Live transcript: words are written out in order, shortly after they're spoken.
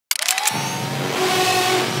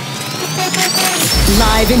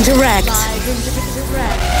Live and direct.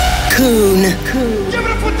 Coone. Give it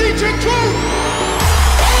up for DJ Coone.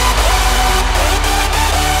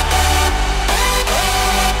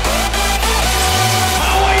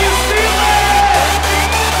 How are you feeling?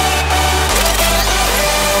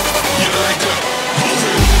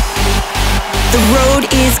 The road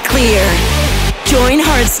is clear. Join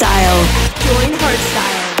Hardstyle. Join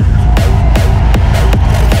Hardstyle.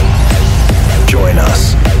 Join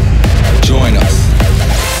us. Join us.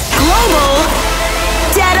 Global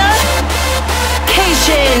dedication.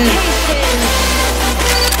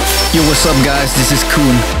 Yo, what's up guys? This is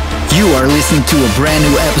Coone. You are listening to a brand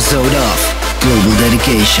new episode of Global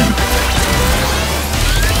Dedication.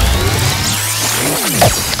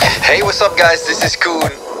 Hey, what's up guys? This is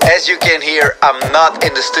Coone. As you can hear, I'm not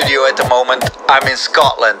in the studio at the moment. I'm in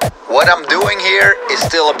Scotland. What I'm doing here is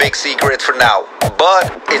still a big secret for now,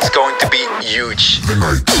 but it's going to be huge.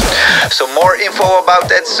 So more info about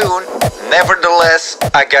that soon. Nevertheless,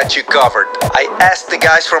 I got you covered. I asked the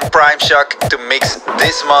guys from Primeshock to mix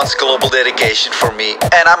this month's Global Dedication for me,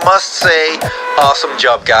 and I must say, awesome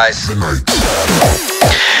job guys.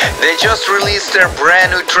 They just released their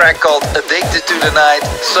brand new track called Addicted to the Night,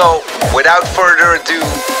 so without further ado,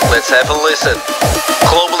 let's have a listen.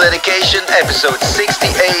 Global Dedication, episode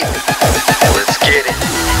 68. Let's get it.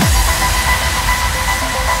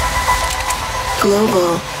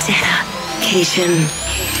 Global dedication.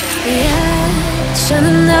 The edge of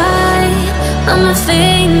the night on my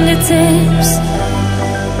fingertips.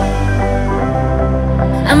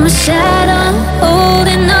 I'm a shadow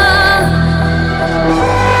holding on.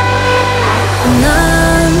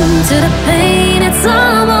 Numb to the pain, it's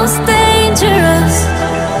almost dangerous.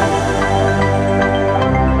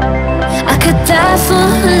 I could die for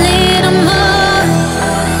a little more.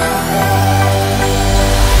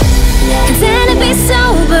 Pretend to be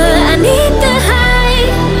sober, I need the high.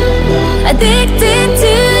 Addicted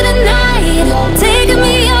to the night, taking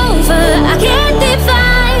me over, I can't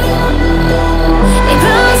divide. It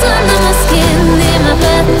grows under my skin, in my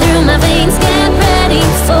blood, through my veins. Get ready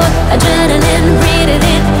for adrenaline, breathe it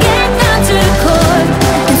in, get down to the core.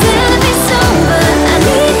 Pretend to be sober, I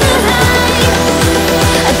need the high.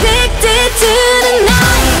 Addicted to the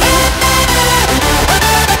night.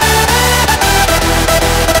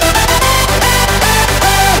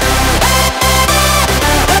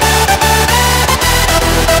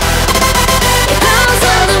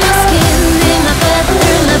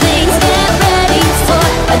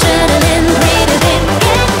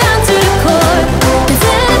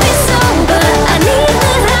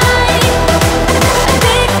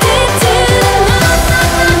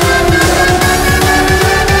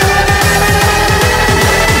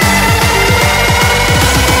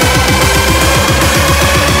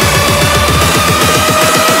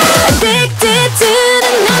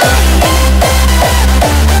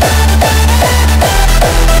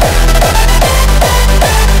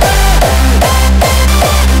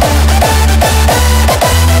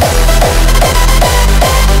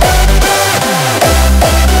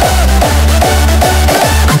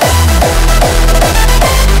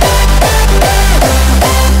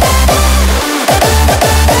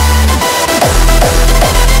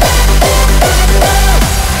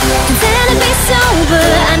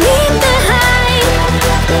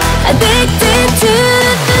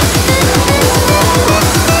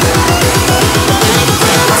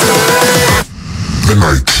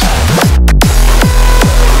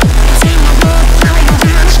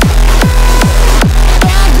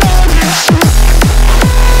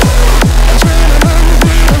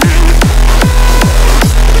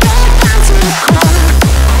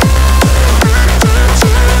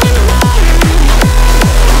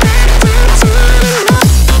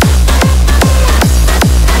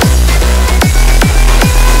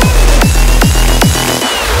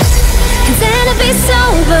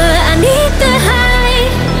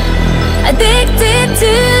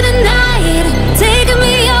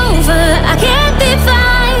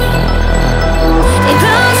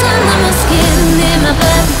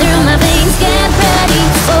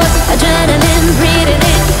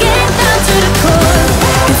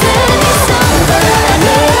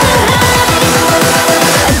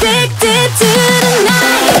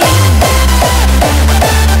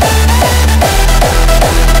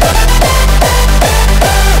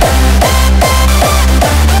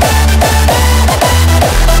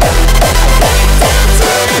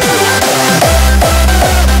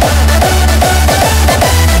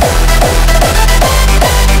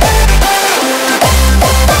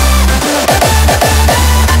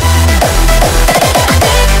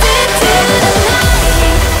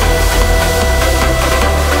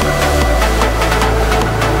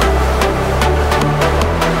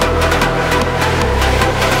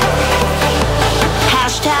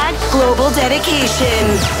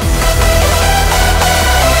 dedication.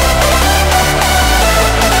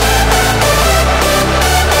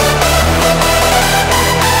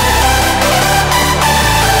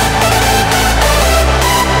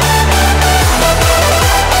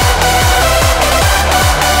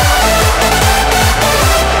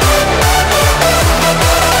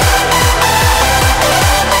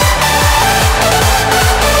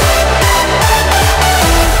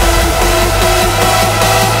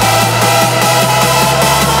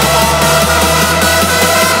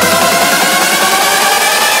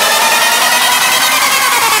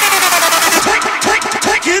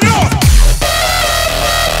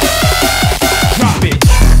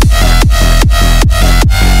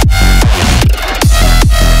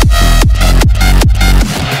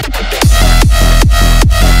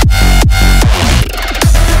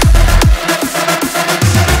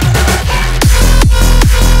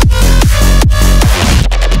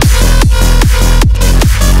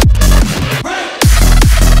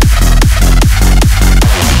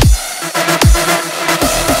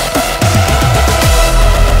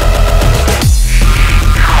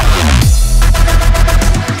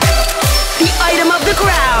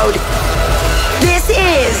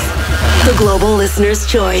 Global Listener's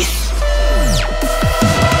Choice.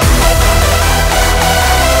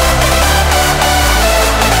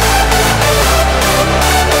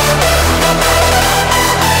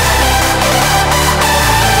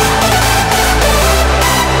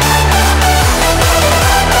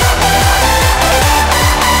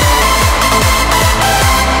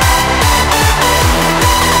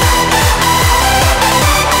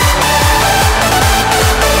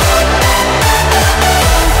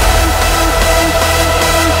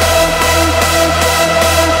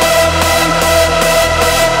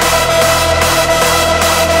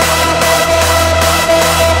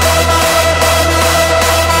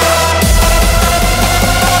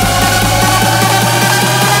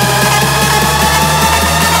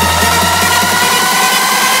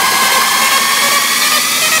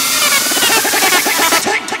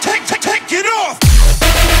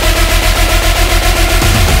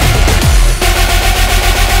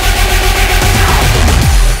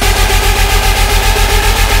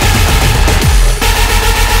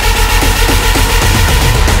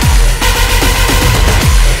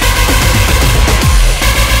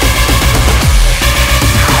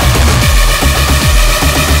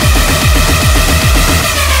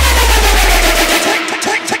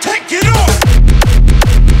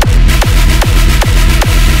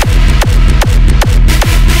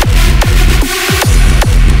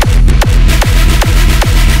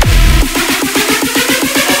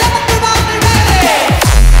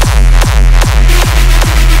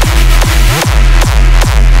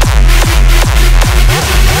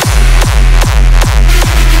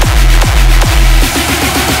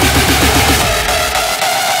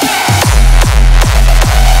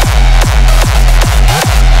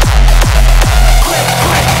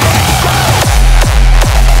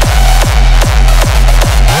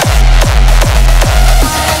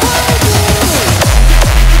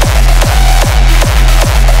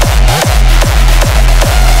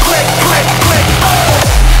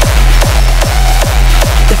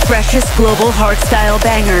 Freshest global hardstyle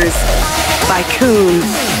bangers by Coone.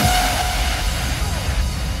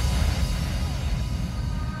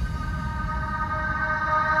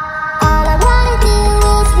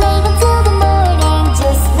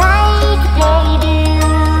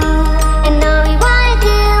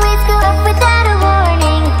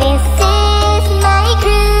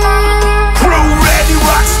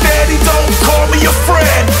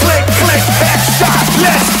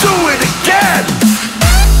 Let's do it again!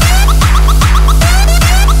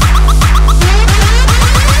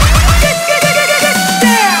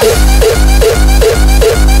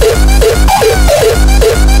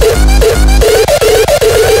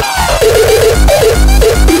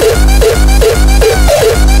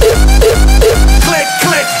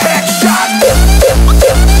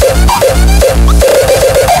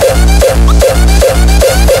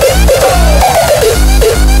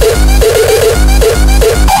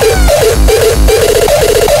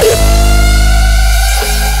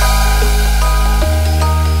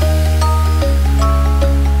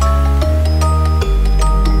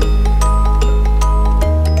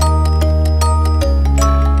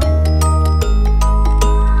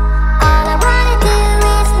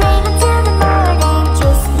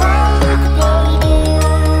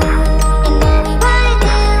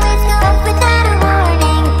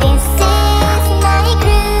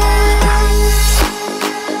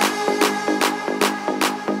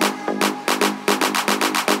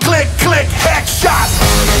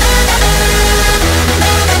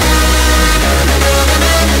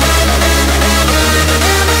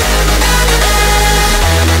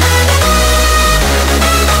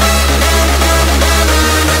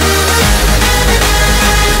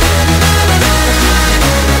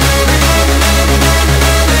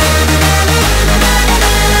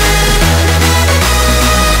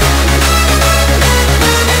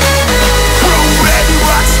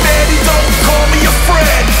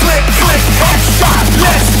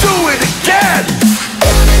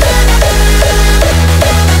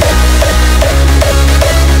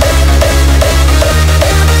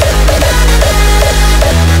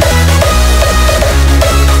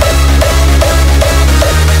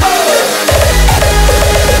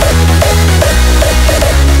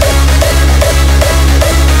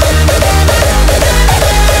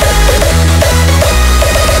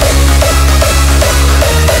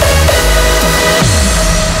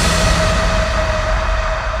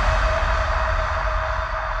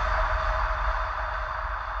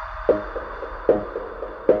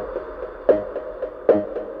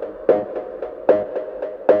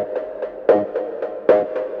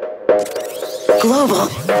 Global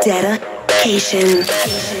dedication.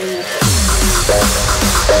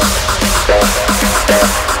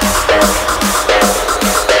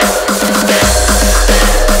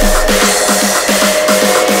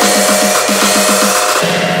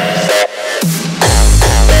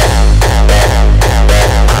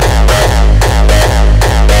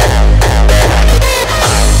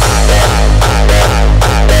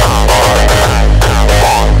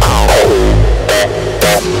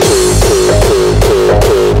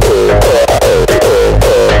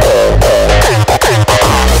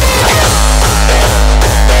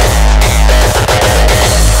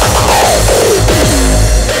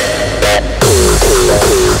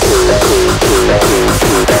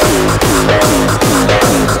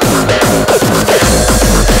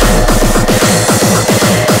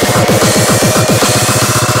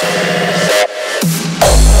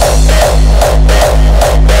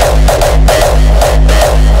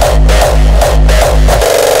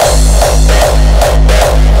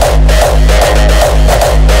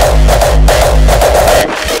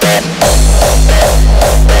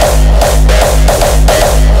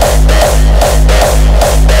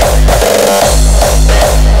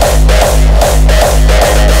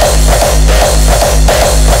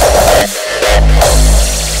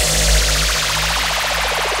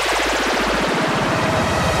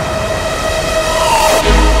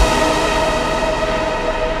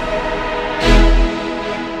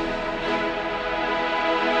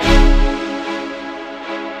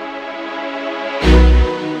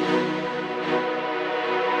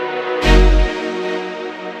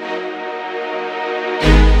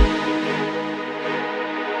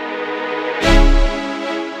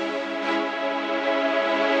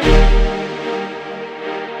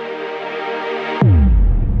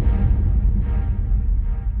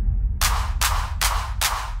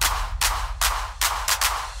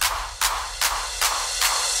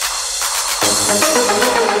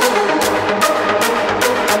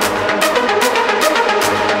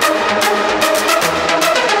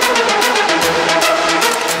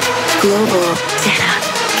 Global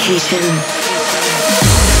dedication.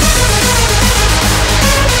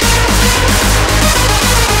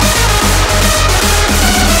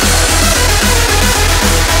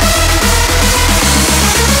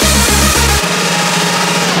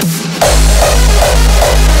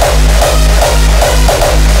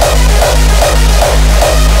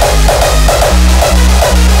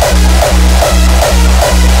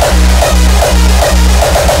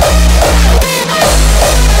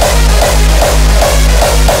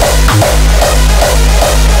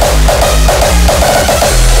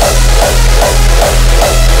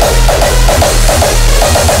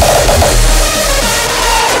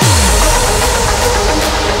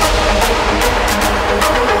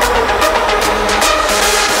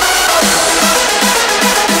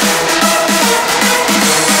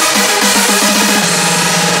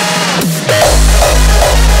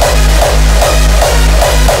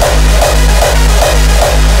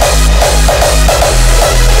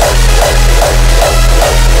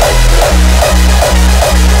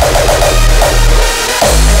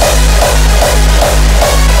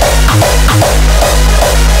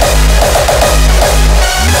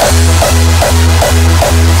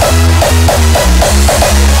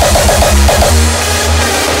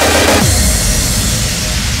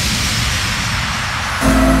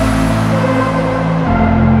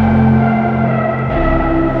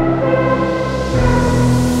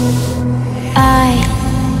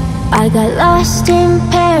 I got lost in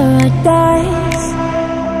paradise.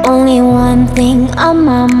 Only one thing on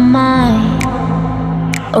my mind.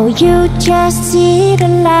 Oh, you just see the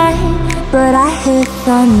light, but I hear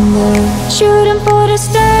thunder. Shooting for the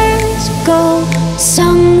stars, go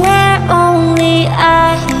somewhere only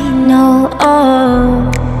I know.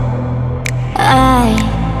 Oh,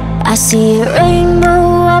 I see a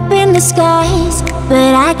rainbow up in the skies,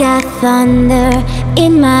 but I got thunder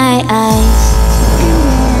in my eyes.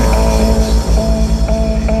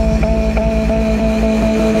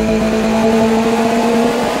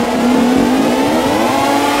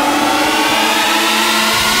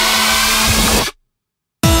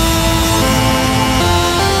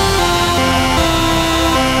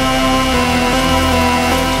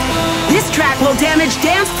 Will damage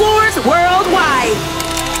dance floors worldwide.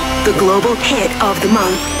 The global hit of the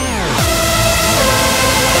month.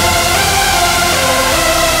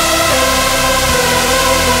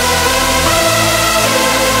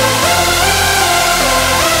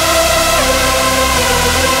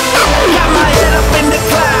 Got my head up in the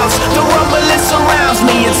clouds, the rumbling surrounds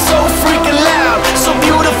me. It's so freaking loud, so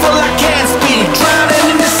beautiful I can't speak. Drowning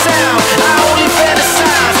in the sound, I only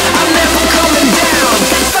fantasize, I'm never coming down.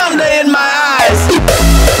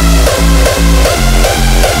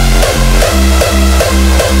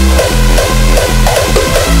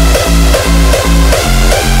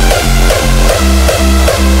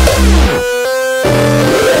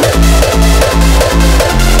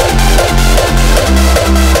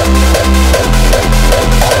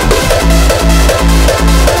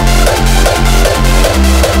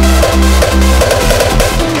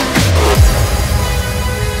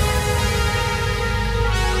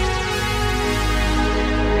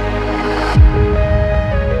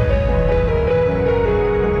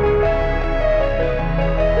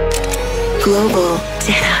 Global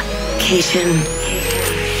dedication.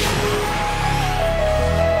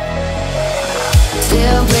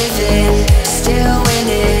 Still breathing, still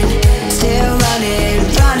winning, still running,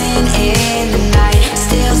 running in the night.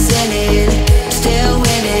 Still sinning, still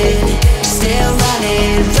winning, still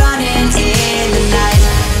running, running in the night.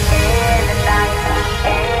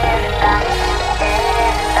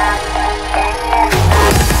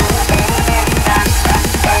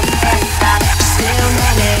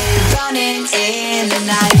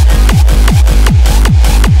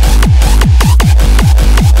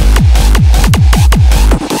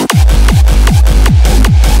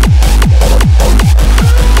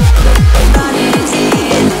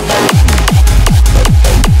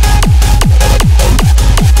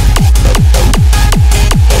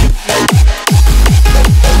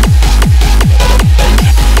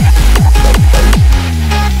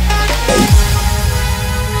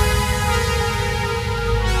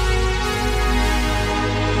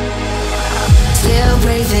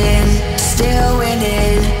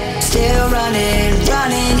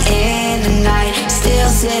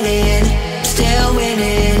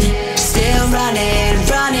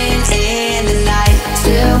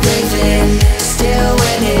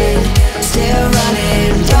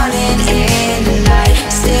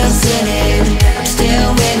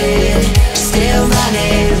 Still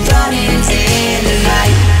running,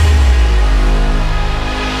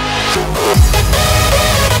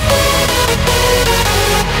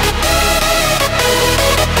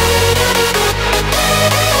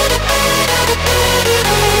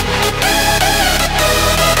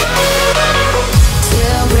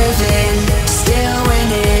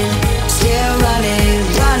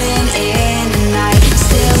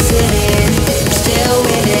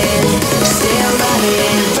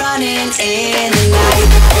 running in the night.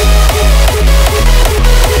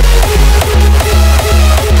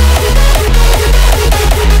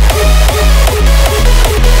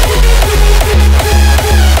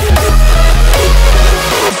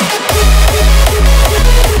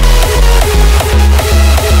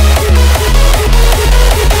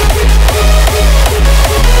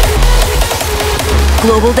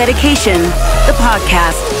 Global Dedication, the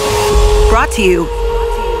podcast, brought to you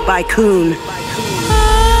by Coone.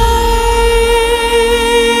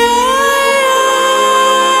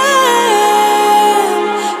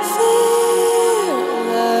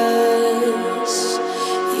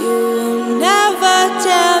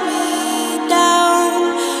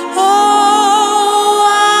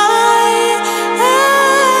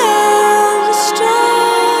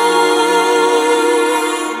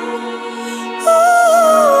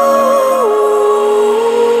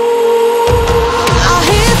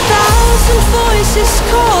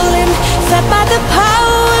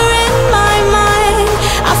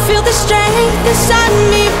 Inside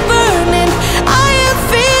me burning, I am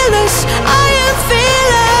fearless, I am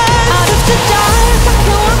fearless. Out of the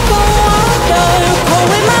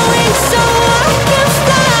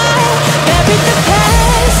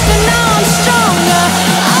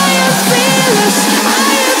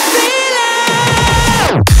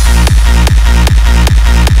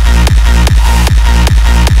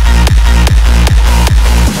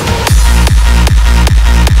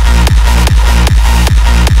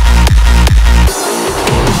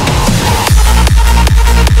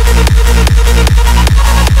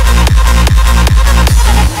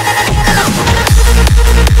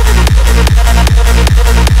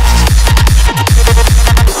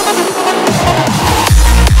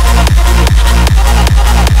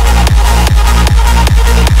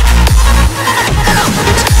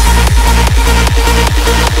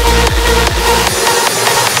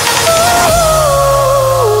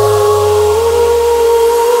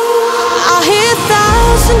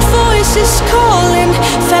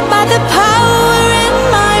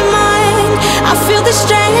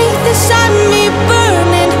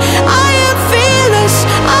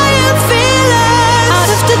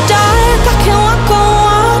dark, I can walk on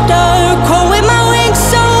water, pull with my wings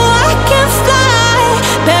so I can fly.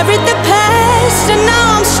 Buried the past, and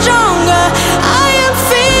now I'm stronger. I am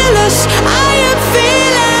fearless, I am fearless.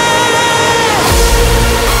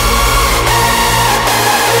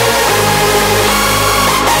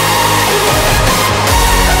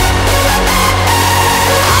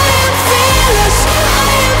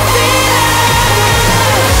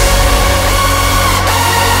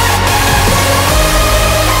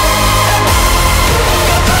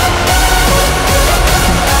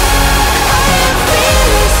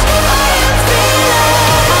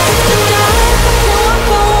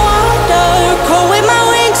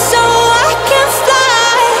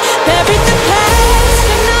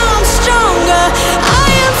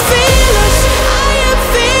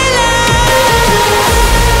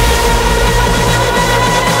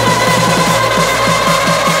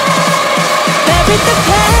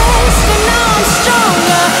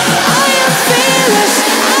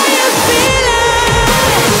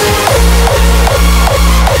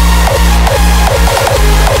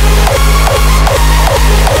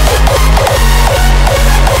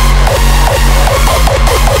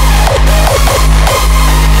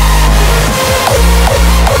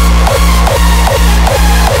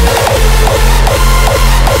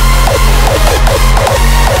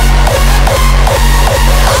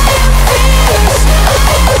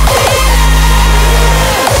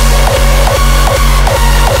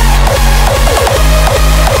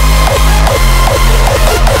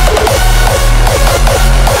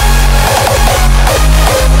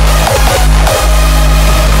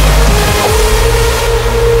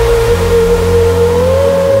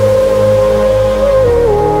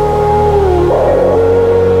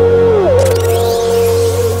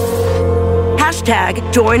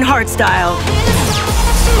 join Hardstyle.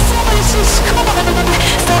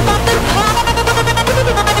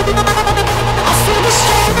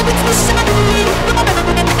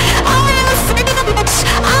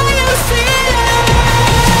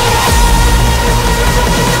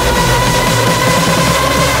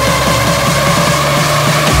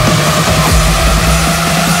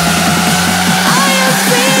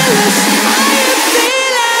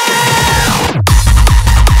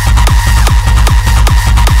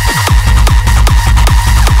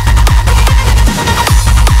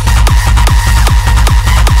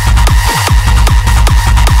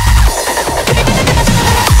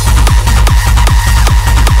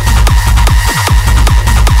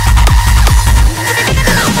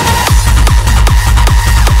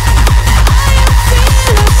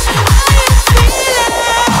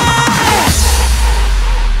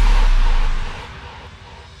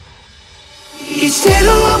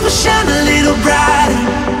 Shine a little brighter,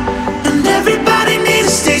 and everybody needs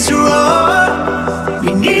a stage to roar.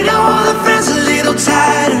 We need all the friends a little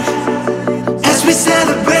tighter as we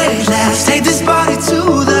celebrate. Let's take this party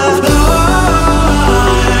to the floor.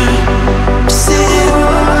 Sing it,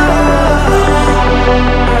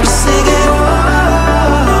 sing it,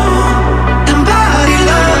 embody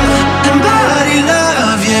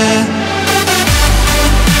love, yeah.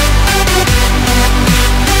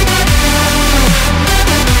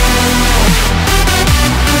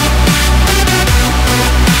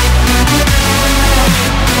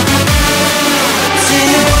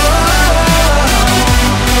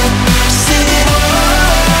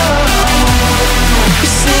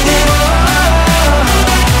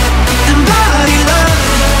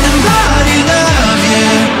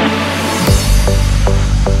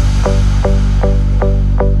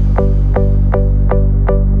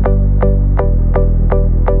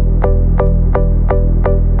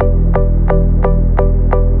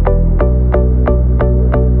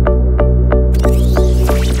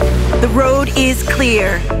 Is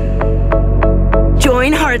clear.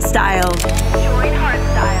 Join Hardstyle. Join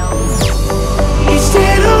Hardstyle. Each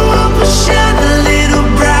day the world will shine a little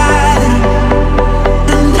brighter,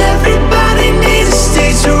 and everybody needs a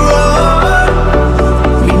stage to roar.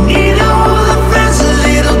 We need all the friends a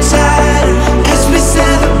little tighter as we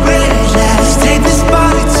celebrate. Let's take this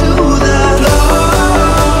party to the floor.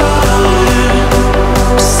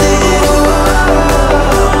 Sing it,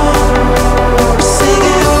 sing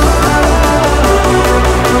it.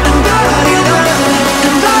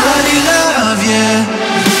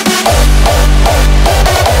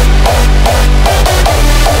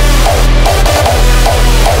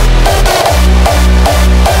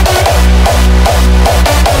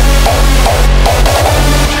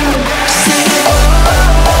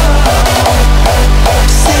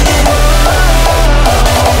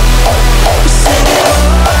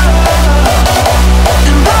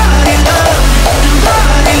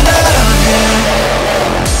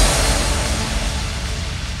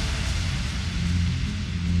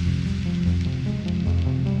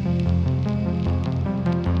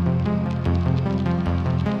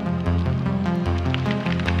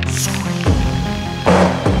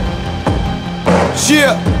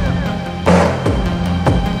 Yeah.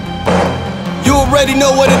 You already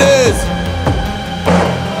know what it is.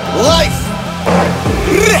 Life.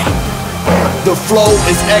 The flow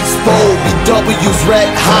is expo, BW's red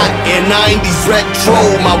hot, and 90s retro.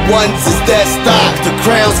 My ones is that stock, the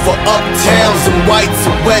crowns for uptowns and whites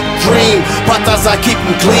a wet dream. Patas I keep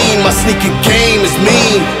them clean, my sneaker game is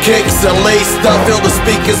mean. Kicks are laced up, fill the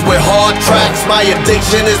speakers with hard tracks. My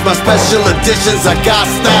addiction is my special editions, I got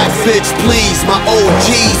stacks. Bitch please, my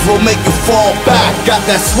OGs will make you fall back. Got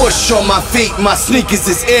that swoosh on my feet, my sneakers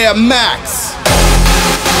is Air Max.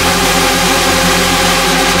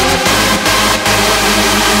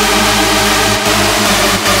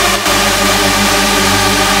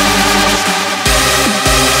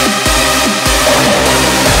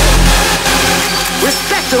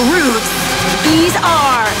 The roots. These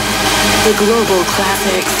are the global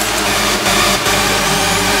classics.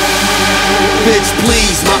 Bitch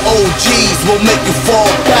please, my OGs will make you fall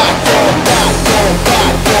back. Fall back, fall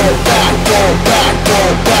back, fall back, fall back,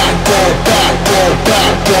 fall back, fall back, fall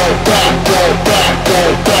back, fall back,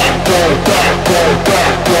 fall back, fall back, fall back,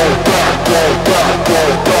 fall back, fall back, fall back,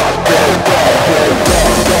 fall back, fall back.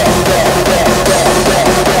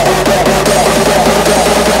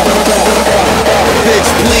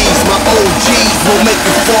 Bitch please, my OGs will make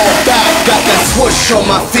you fall back. Got that swoosh on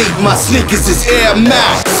my feet, my sneakers is Air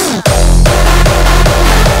Max.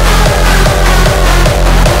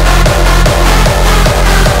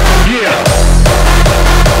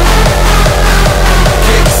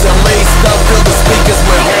 Kicks are laced up, fill the speakers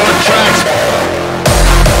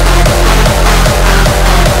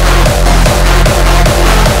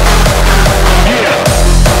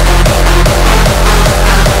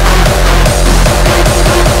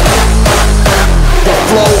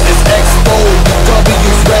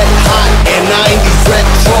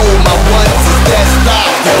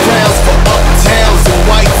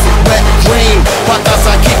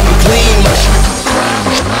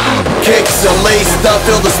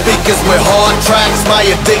My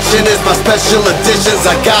addiction is my special editions.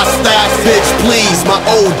 I got stacks, bitch, please. My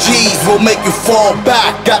OGs will make you fall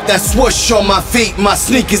back. Got that swoosh on my feet, my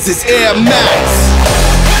sneakers is Air Max.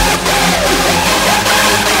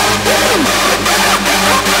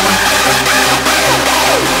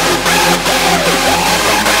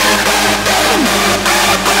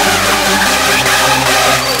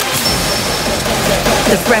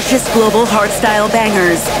 The freshest global hardstyle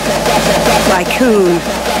bangers by Coone.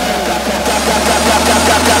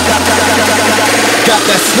 Got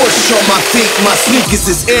that swoosh on my feet, my sneakers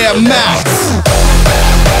is Air Max.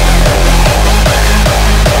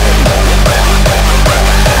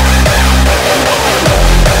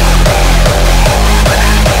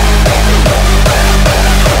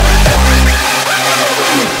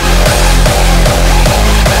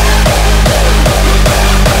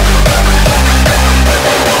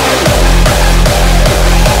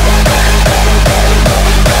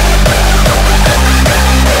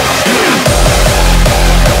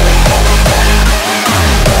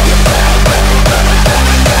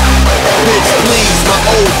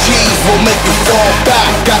 Will make you fall back.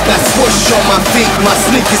 Got that swoosh on my feet, my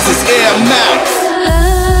sneakers is Air Max.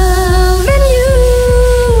 Loving you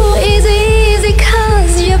is easy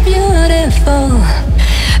 'cause you're beautiful.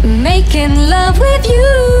 Making love with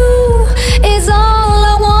you is all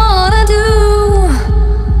I wanna do.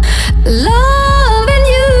 Loving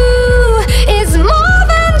you is more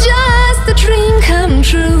than just a dream come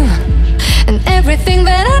true. And everything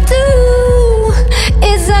that I do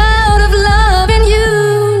is out of love in you.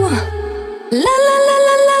 La la la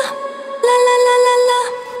la la, la la la la la,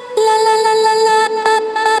 la la la la la.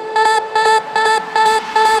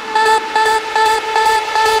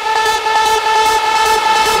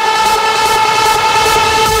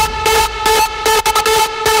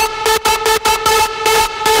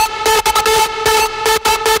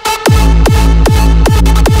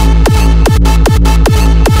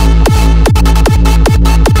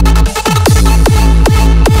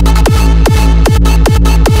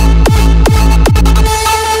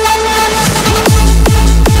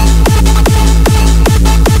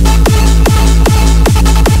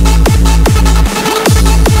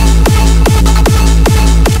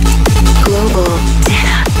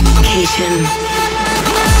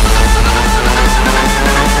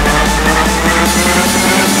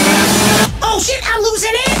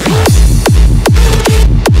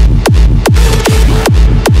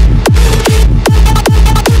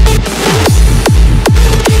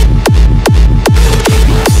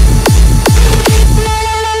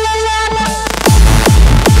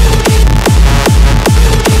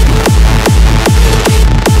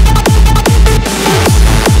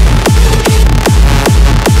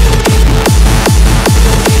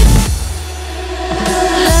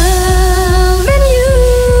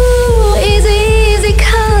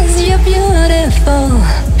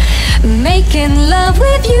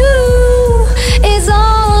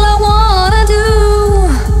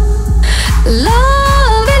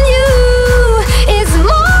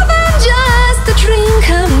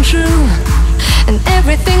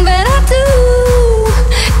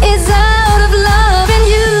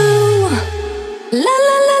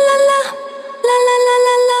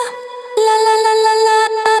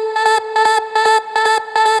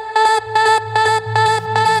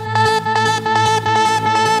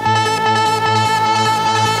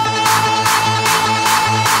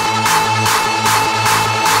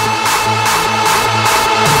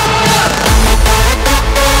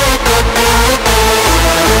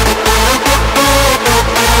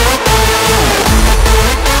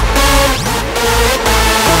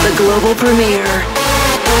 Global premiere.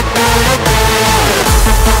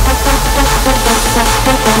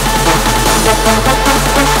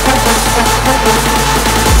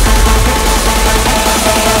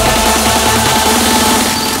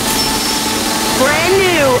 Brand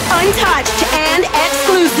new, untouched, and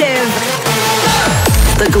exclusive.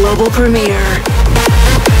 The global premiere.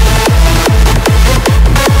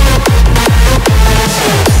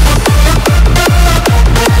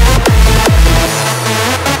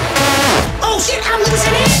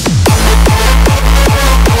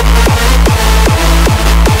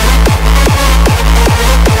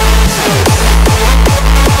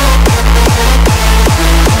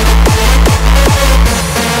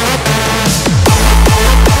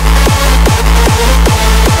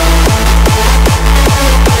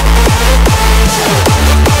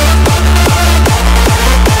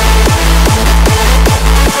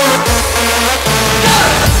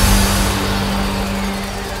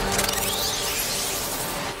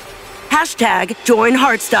 #Join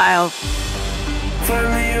Hardstyle.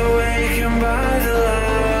 Finally awakened by the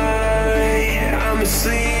light. I'm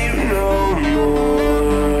sleep no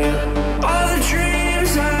more. All the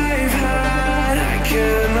dreams I've had, I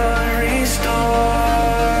cannot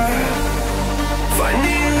restore.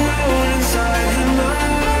 Finding alone inside the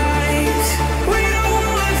night. We don't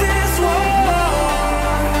want this war.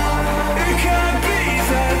 It can't be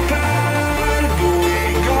that bad, but we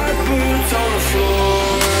got boots on the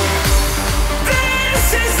floor. This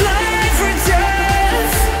is life or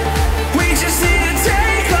death. We just need to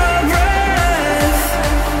take a breath.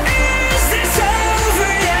 Is this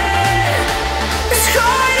over yet? It's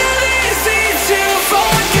kind of easy to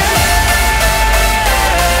forget.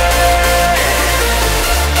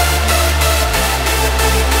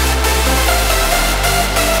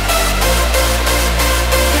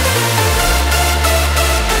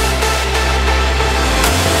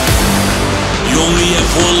 You only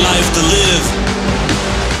have one life to live,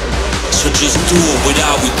 so just do it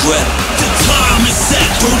without regret. The time is set,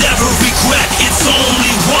 don't ever regret. It's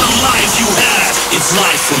only one life you have. It's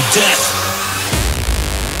life or death.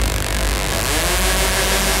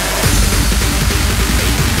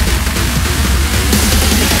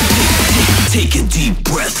 Take a deep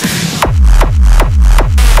breath.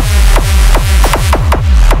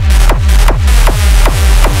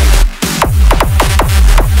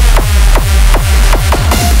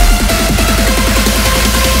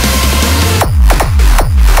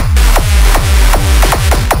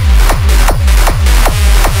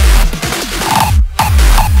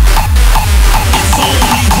 It's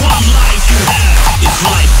only one life you have. It's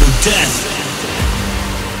life or death.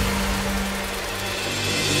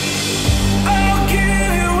 I'll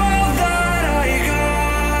give you all that I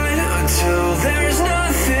got until there's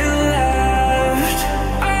nothing left.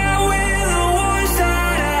 I win the wars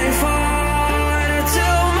that I fought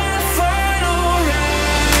until my final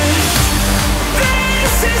rest.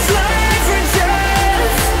 This is life or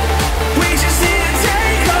death. We just need to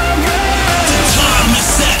take a breath. The time is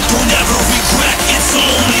set, don't ever regret. It's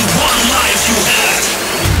only one life you have.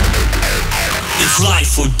 It's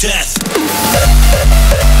life or death.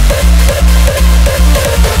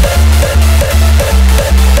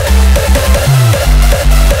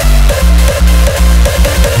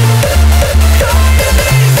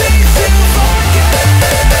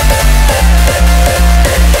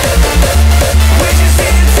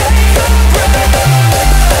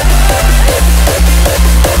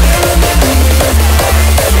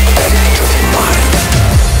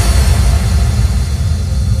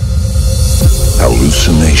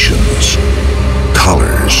 Hallucinations,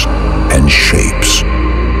 colors, and shapes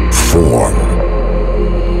form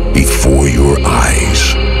before your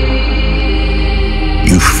eyes.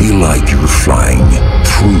 You feel like you're flying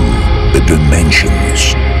through the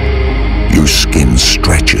dimensions. Your skin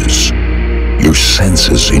stretches, your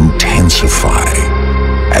senses intensify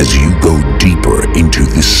as you go deeper into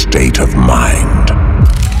this state of mind.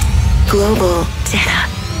 Global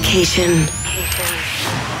dedication.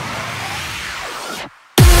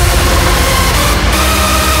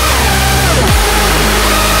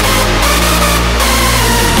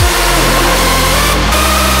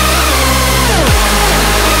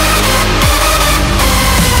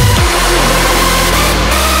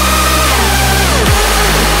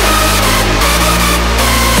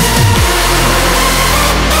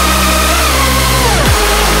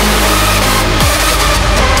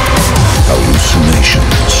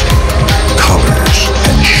 Hallucinations, colors,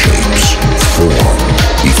 and shapes form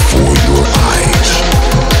before your eyes.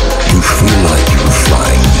 You feel like you're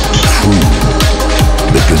flying through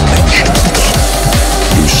the dimensions.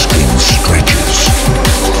 Your skin stretches,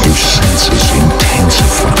 your senses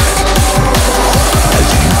intensify as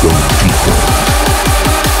you go deeper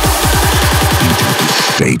into the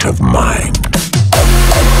state of mind.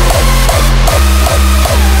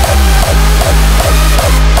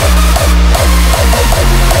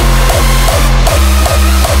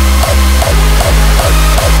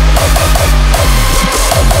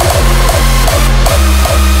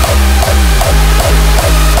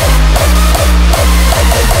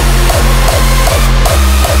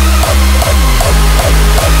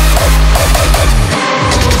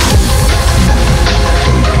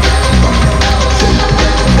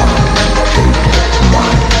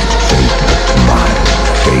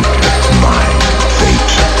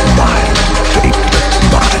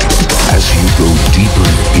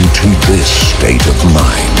 This state of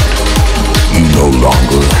mind, you no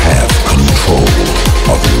longer have control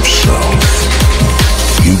of yourself.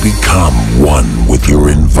 You become one with your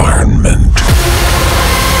environment.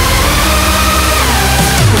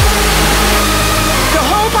 The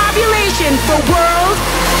whole population for World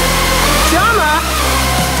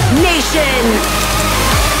Domination.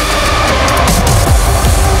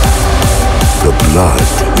 blood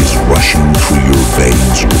is rushing through your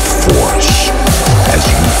veins with force as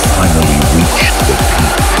you finally reach the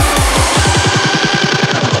peak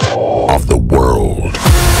of the world.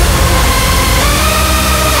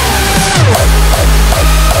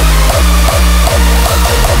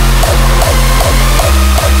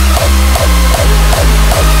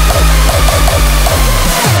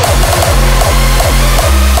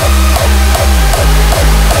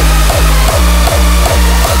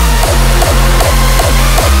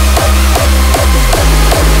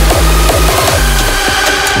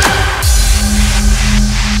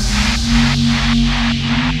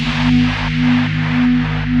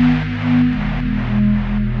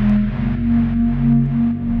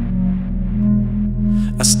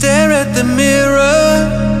 I stare at the mirror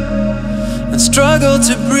and struggle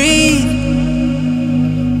to breathe.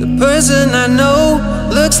 The person I know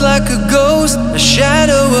looks like a ghost, a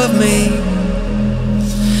shadow of me.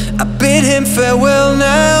 I bid him farewell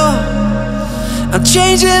now, I'm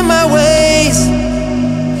changing my ways.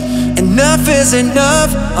 Enough is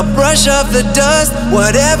enough, I'll brush off the dust,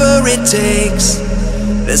 whatever it takes.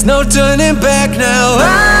 There's no turning back now,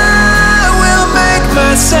 I will make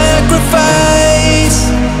my sacrifice.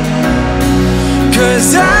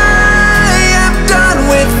 'Cause I am done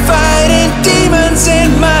with fighting demons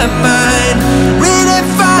in my mind.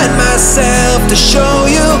 Redefine myself to show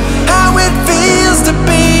you how it feels to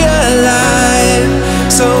be alive.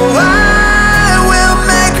 So I will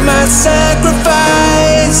make my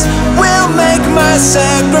sacrifice. Will make my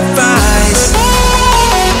sacrifice.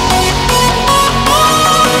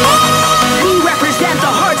 We represent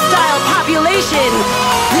the Hardstyle population.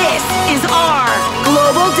 This is our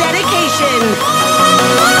global dedication.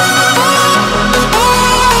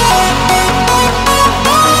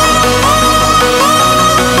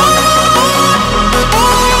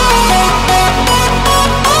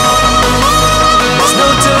 There's no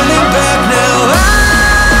turning back now,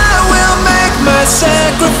 I will make my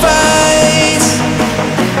sacrifice.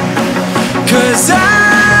 'Cause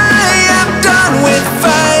I am done with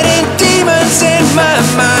fighting demons in my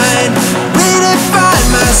mind. Redefine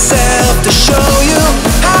myself to show you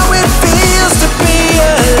how it feels to be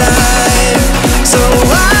alive. So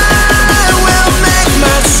I will make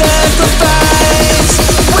my sacrifice.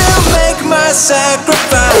 Will make my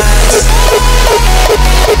sacrifice.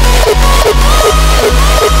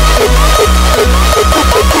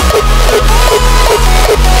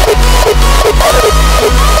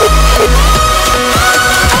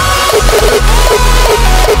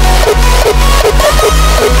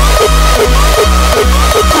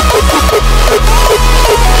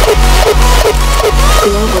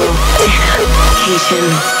 Global dedication.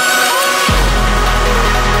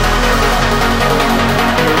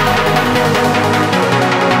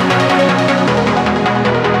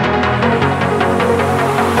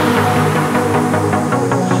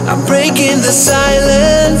 I'm breaking the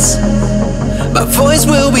silence, my voice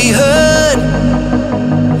will be heard.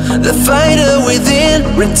 The fighter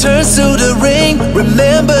within returns to the ring.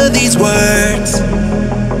 Remember these words.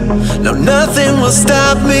 No, nothing will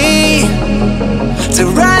stop me to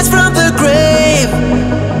rise from the grave.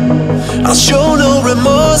 I'll show no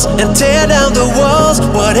remorse and tear down the walls,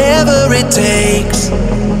 whatever it takes.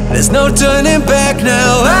 There's no turning back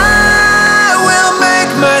now, I will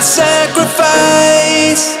make my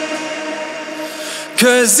sacrifice.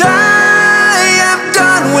 'Cause I am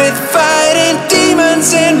done with fighting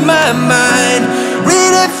demons in my mind.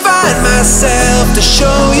 Redefine myself to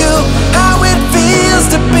show you how it feels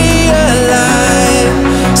to be alive.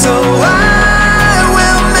 So I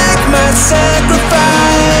will make my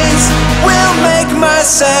sacrifice. Will make my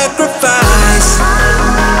sacrifice.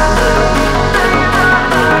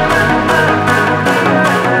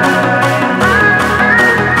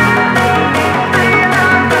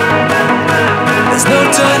 There's no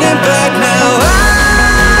turning back now,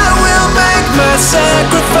 I will make my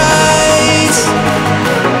sacrifice.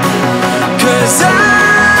 'Cause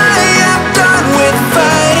I am done with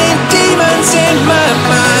fighting demons in my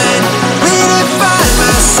mind. Redefine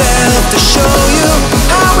myself to show you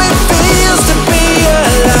how it feels to be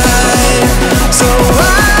alive.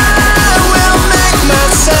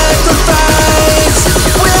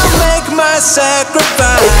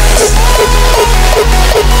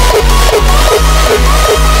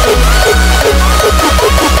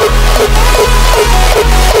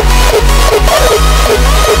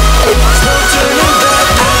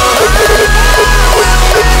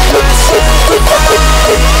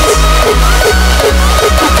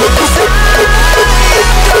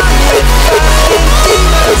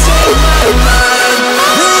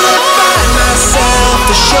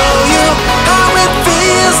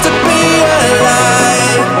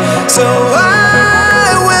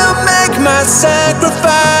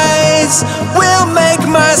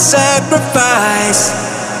 sacrifice.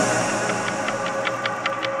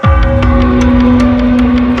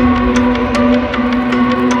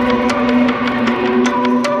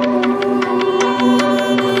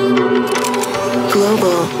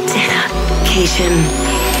 Global dedication.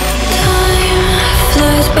 Time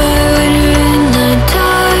flies by when you're in the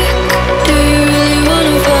dark. Do you really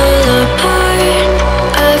wanna fall apart?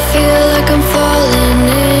 I feel like I'm falling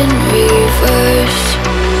in reverse.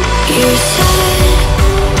 You said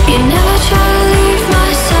you never try to leave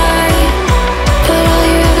my side, but all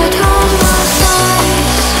you ever told was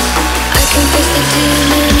lies. I can face the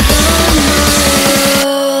demons on my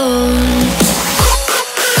own.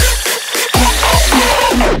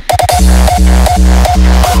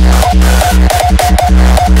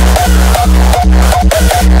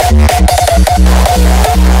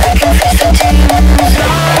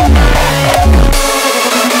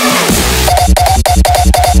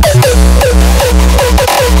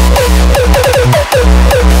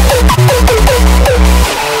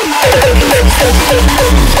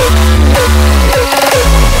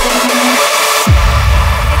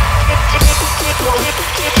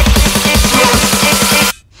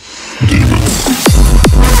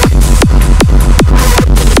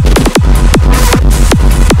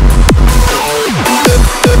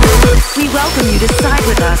 We welcome you to side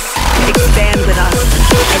with us, expand with us,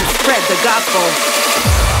 and spread the gospel.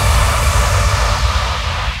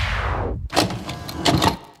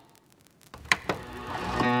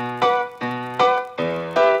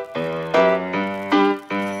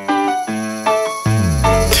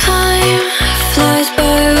 Time flies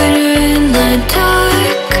by when you're in the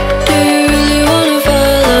dark. Do you really wanna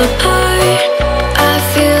fall apart? I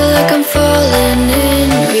feel like I'm falling in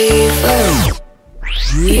reverse.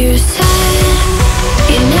 You said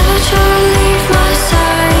you never try to leave my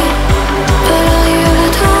side, but all you ever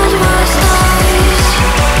told was lies.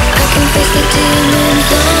 I can face the demons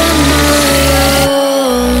on my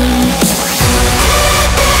own.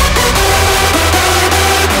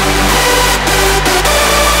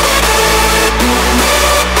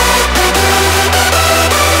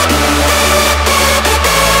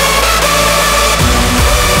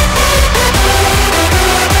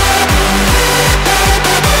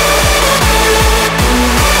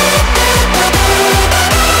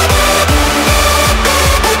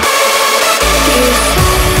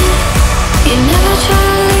 You never try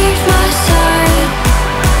to leave my side,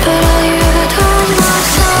 but all you ever told was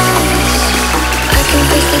lies. I can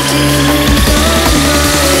face the demons on my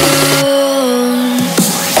own.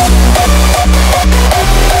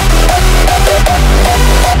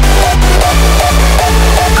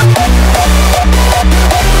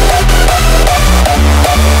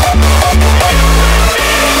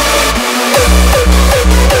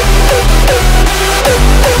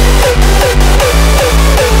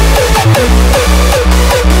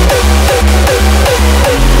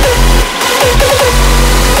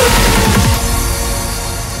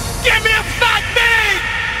 Give me a fat beat!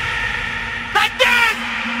 Like this!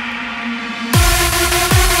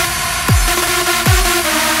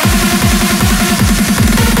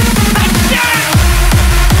 Like this!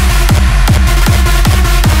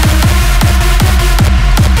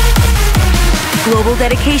 Global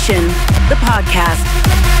Dedication, the podcast.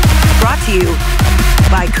 Brought to you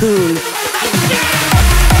by Coone.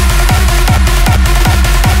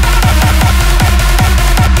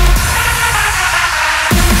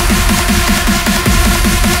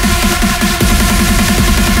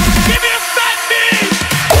 Give me a fat beat!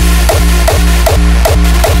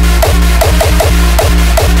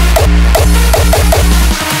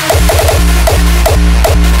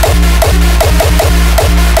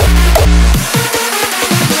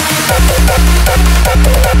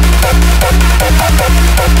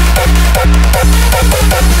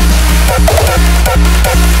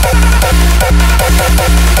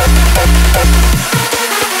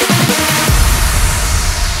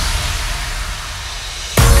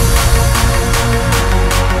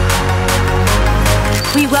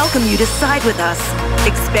 We welcome you to side with us,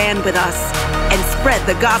 expand with us, and spread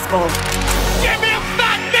the gospel. Give me a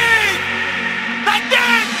fat beat! Like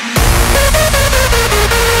this!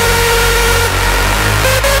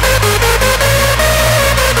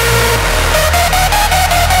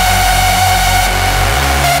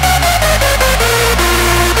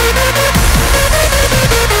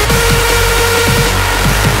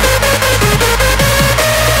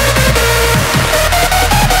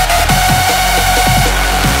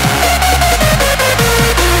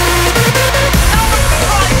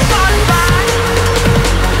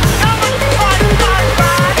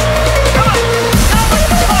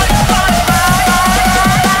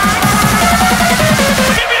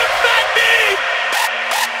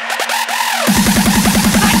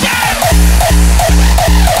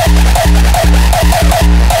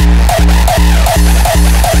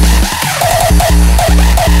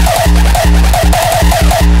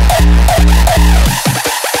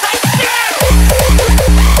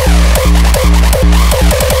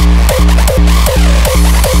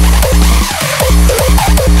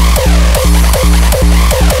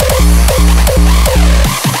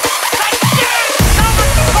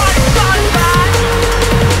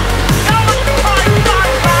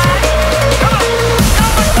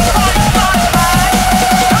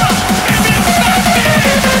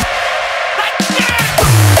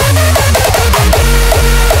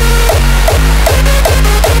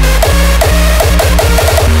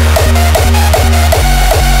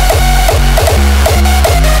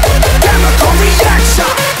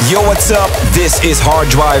 what's up? This is Hard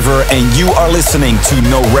Driver and you are listening to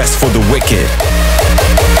No Rest for the Wicked.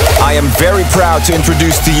 I am very proud to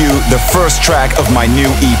introduce to you the first track of my new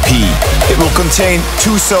EP. It will contain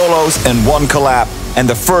 2 solos and 1 collab, and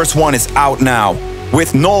the first one is out now.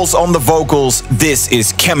 With Nolz on the vocals, this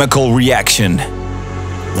is Chemical Reaction.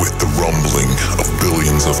 With the rumbling of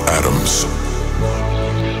billions of atoms,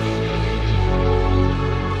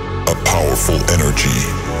 a powerful energy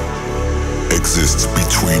exists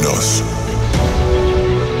between us.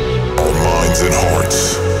 Our minds and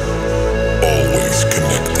hearts, always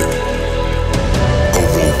connected,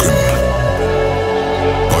 awoken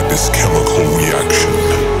by this chemical reaction.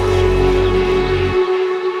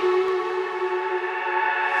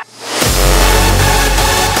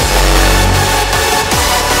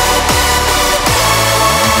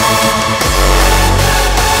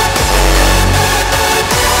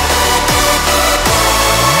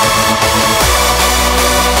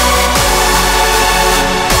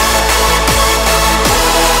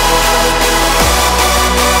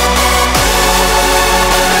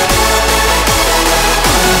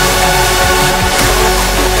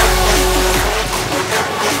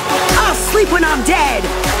 When I'm dead.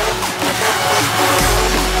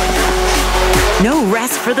 No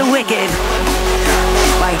Rest for the Wicked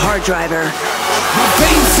by Hard Driver. My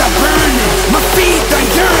veins are burning, my feet are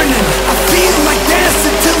yearning. I feel like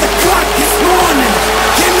dancing till the clock is morning.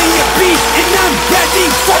 Give me a beat and I'm ready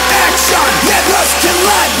for action. Let us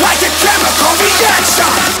collide like a chemical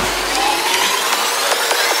reaction.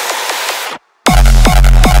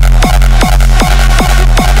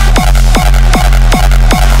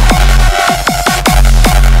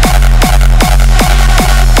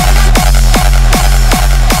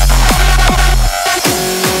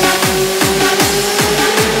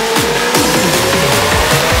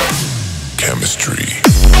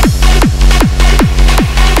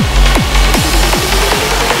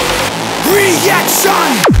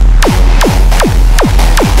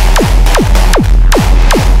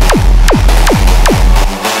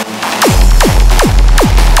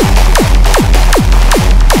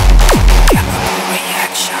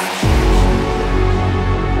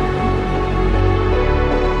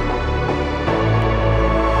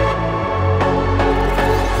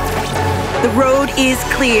 The road is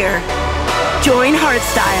clear. Join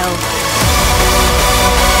Hardstyle.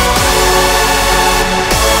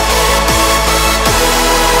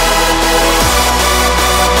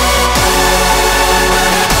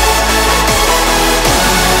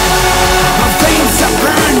 My veins are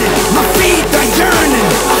burning, my feet are yearning.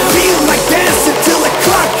 I feel like dancing till the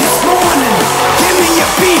clock is morning. Give me a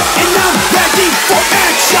beat and I'm ready for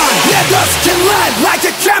action. Let us collide like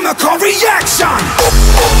a chemical reaction.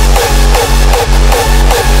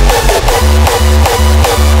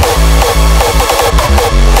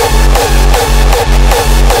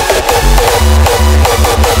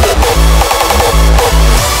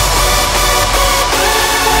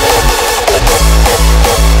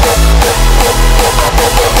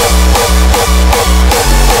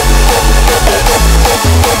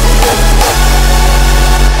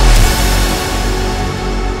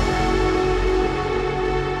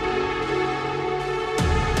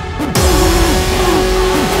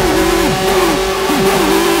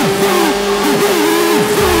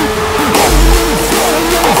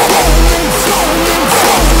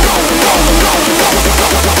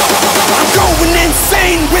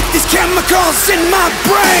 Chemicals in my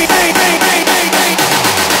brain.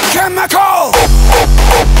 Chemical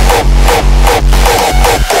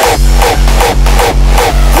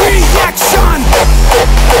reaction.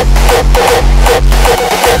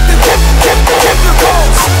 The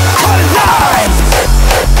chemicals alive.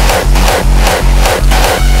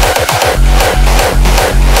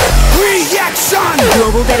 Reaction.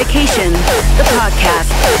 Global Dedication, the podcast.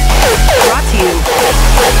 Brought to you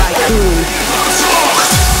by Coone.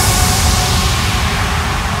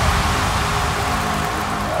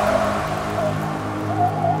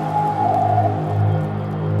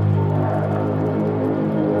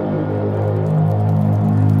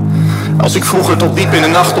 Als ik vroeger tot diep in de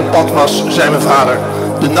nacht op pad was, zei mijn vader: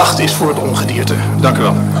 de nacht is voor het ongedierte. Dank u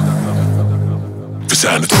wel. We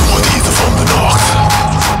zijn het ongedierte van de nacht.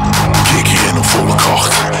 Kik je in op volle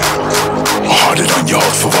kracht. Harder dan je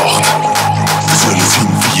had verwacht. We zullen zien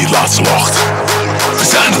wie je laatst lacht. We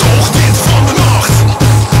zijn het ongedierte van de nacht.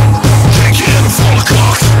 Kik je in op volle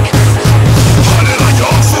kracht. Harder dan je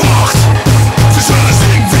had verwacht. We zullen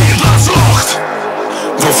zien wie je laatst lacht.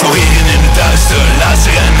 We floreren in het duister,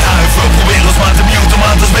 luister en huiver. Probeer ons maar te muten,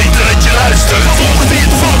 maar het is beter dat je luistert. Het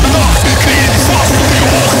ongedierte van de nacht, kun je niet vast. Je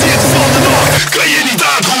ongedierte van de nacht, kan je niet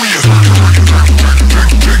uitroeien.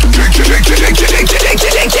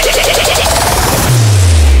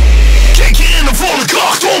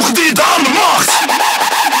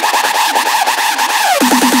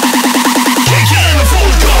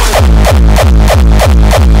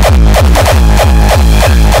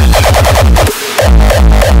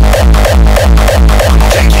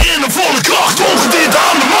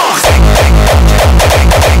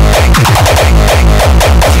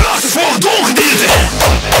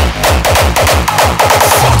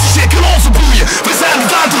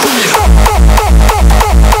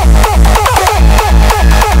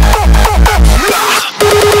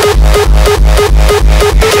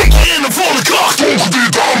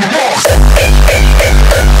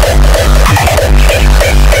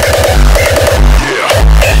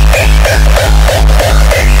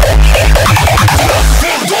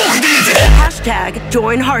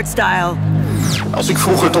 join Hardstyle. Als ik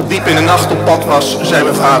vroeger tot diep in de nacht op pad was, zei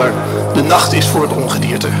mijn vader: de nacht is voor het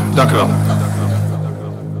ongedierte. Dank u wel.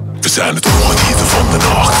 We zijn het ongedierte van de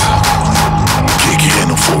nacht. Kijk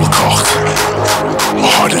hierin op volle kracht.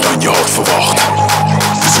 Harder dan je had verwacht.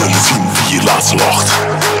 We zullen zien wie je laatst lacht.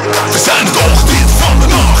 We zijn het ongedierte van de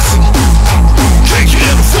nacht. Kijk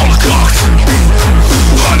hierin op volle kracht.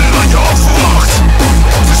 Harder dan je had verwacht.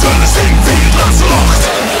 We zullen zien wie je laatst lacht.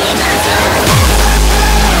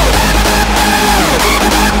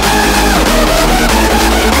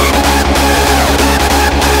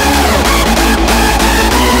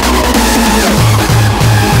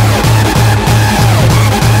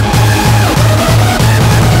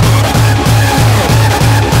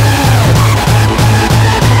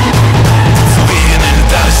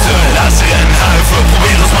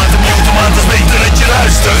 Probeer ons maar te muten, maar het is beter dat je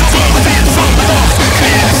luistert. Ongedierte van de nacht, kun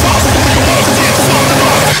je niet vast. Ongedierte van de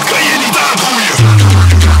nacht, kan je niet aangroeien.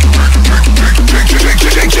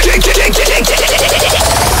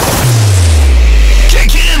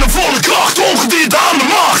 Kijk hier in de volle kracht, ongedierte aan de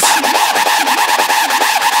macht.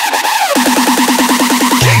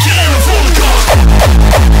 Kijk hier in de volle kracht.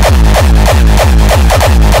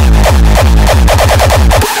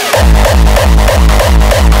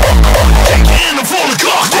 Kijk hier in de volle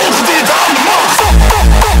kracht, ongedierte aan de macht.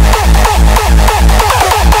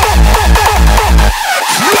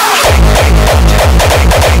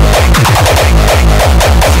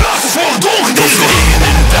 Laat het voor het ongedierte.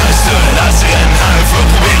 In het duister, luister en huiver.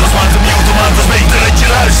 Probeer ons maar te muten, maar het is beter dat je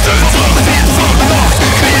luistert. Ongedierte van de nacht,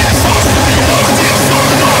 kun je niet vast. Ongedierte van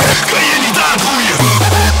de nacht, kan je niet aangroeien.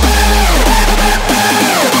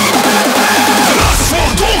 Laat het voor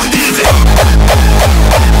het ongedierte.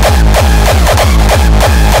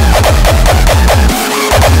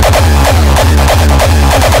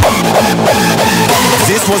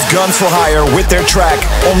 This was Guns for Hire with their track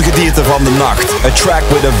Ongedierte van de Nacht, a track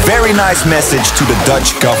with a very nice message to the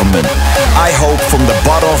Dutch government. I hope from the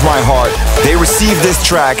bottom of my heart they receive this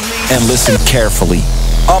track and listen carefully.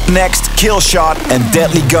 Up next, Killshot and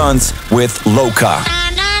Deadly Guns with Loca.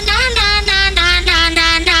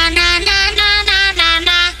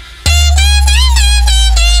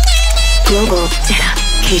 Global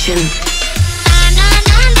dedication.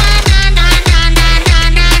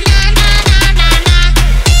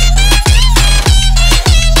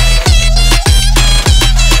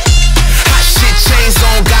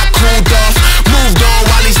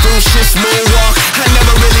 Moonwalk. I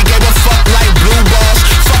never really gave a fuck like blue balls.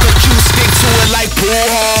 Fuck a cue, stick to it like pool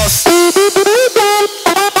halls.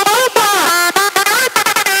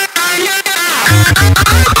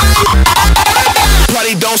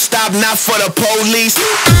 Party don't stop, not for the police.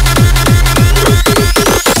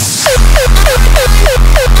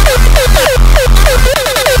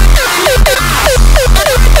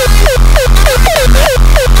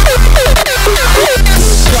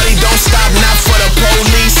 Party don't stop, not for the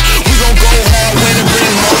police. We gon' go hard when it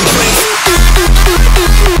bring more drinks.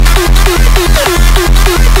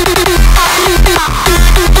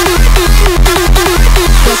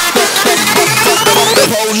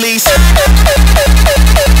 Police.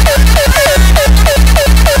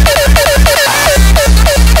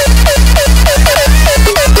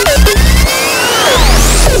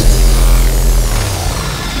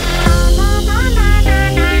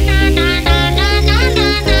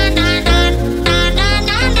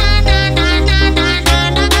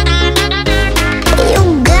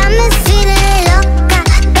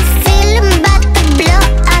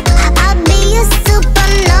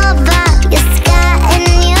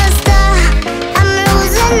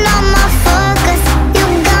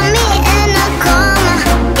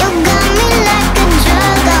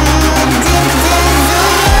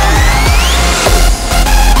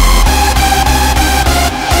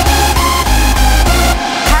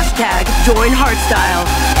 Join Hardstyle.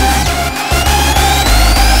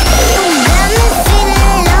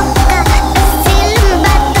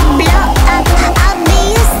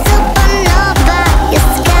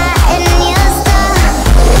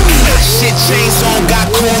 Shit chains on, got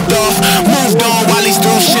cooled off. Moved on while he's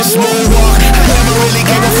doing shit smooth walk. I never really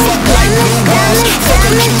gave a fuck like blue balls. Fuck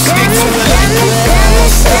a cue, stick to it like blue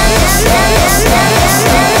balls.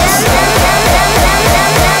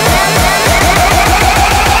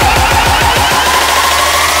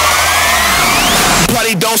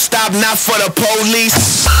 Party don't stop, not for the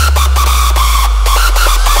police.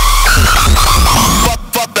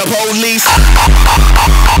 Fuck the police.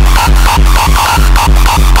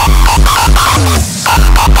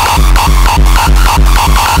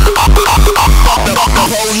 Fuck the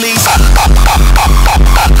police.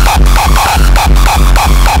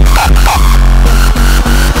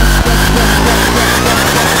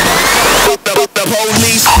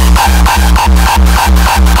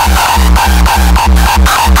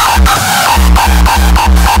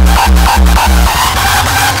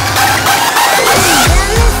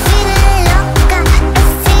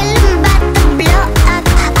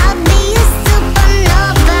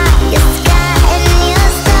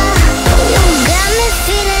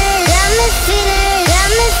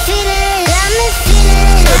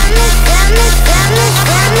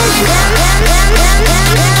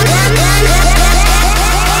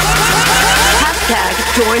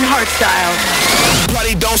 Join Hardstyle.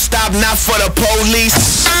 Party don't stop, not for the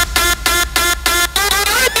police.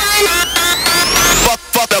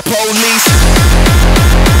 Fuck the police.